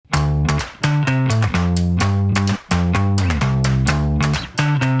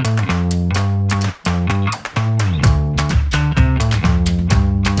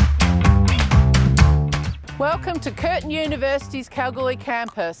Curtin University's Kalgoorlie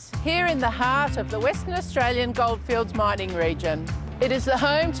campus, here in the heart of the Western Australian goldfields mining region. It is the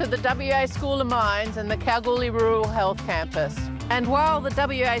home to the WA School of Mines and the Kalgoorlie Rural Health Campus. And while the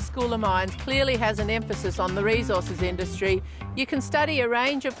WA School of Mines clearly has an emphasis on the resources industry, you can study a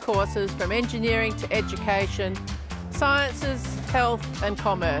range of courses from engineering to education, sciences, health and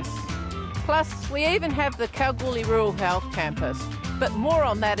commerce. Plus, we even have the Kalgoorlie Rural Health Campus, but more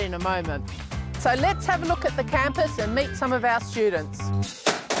on that in a moment. So let's have a look at the campus and meet some of our students.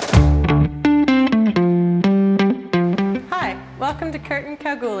 Hi, welcome to Curtin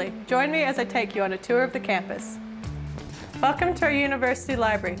Kalgoorlie. Join me as I take you on a tour of the campus. Welcome to our university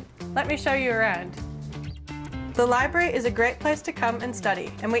library. Let me show you around. The library is a great place to come and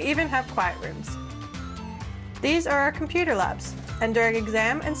study, and we even have quiet rooms. These are our computer labs, and during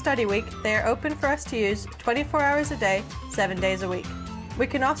exam and study week, they are open for us to use 24 hours a day, 7 days a week. We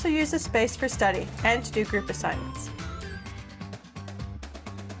can also use this space for study and to do group assignments.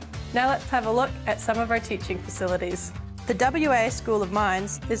 Now let's have a look at some of our teaching facilities. The WA School of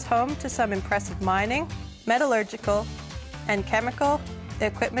Mines is home to some impressive mining, metallurgical, and chemical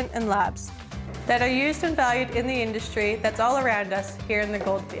equipment and labs that are used and valued in the industry that's all around us here in the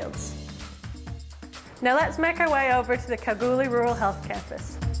goldfields. Now let's make our way over to the Kalgoorlie Rural Health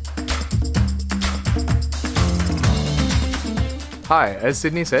Campus. Hi, as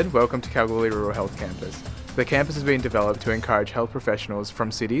Sydney said, welcome to Kalgoorlie Rural Health Campus. The campus has been developed to encourage health professionals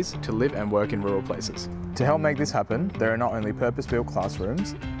from cities to live and work in rural places. To help make this happen, there are not only purpose-built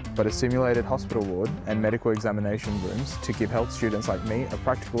classrooms, but a simulated hospital ward and medical examination rooms to give health students like me a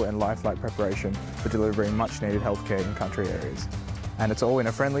practical and lifelike preparation for delivering much-needed healthcare in country areas. And it's all in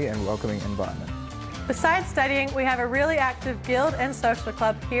a friendly and welcoming environment. Besides studying, we have a really active guild and social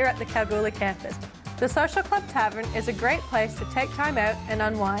club here at the Kalgoorlie campus. The Social Club Tavern is a great place to take time out and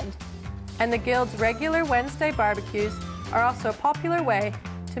unwind. And the Guild's regular Wednesday barbecues are also a popular way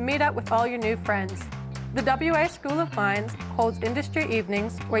to meet up with all your new friends. The WA School of Mines holds industry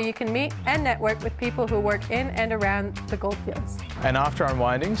evenings where you can meet and network with people who work in and around the goldfields. And after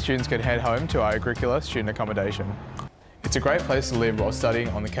unwinding, students can head home to our Agricola Student Accommodation. It's a great place to live while studying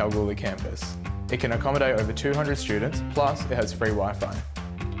on the Kalgoorlie campus. It can accommodate over 200 students, plus it has free Wi-Fi.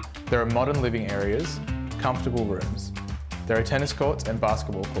 There are modern living areas, comfortable rooms. There are tennis courts and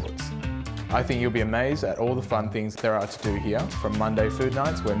basketball courts. I think you'll be amazed at all the fun things there are to do here, from Monday food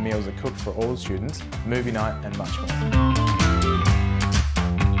nights where meals are cooked for all students, movie night and much more.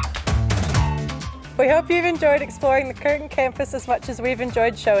 We hope you've enjoyed exploring the Curtin campus as much as we've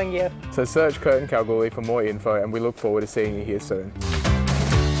enjoyed showing you. So search Curtin Kalgoorlie for more info and we look forward to seeing you here soon.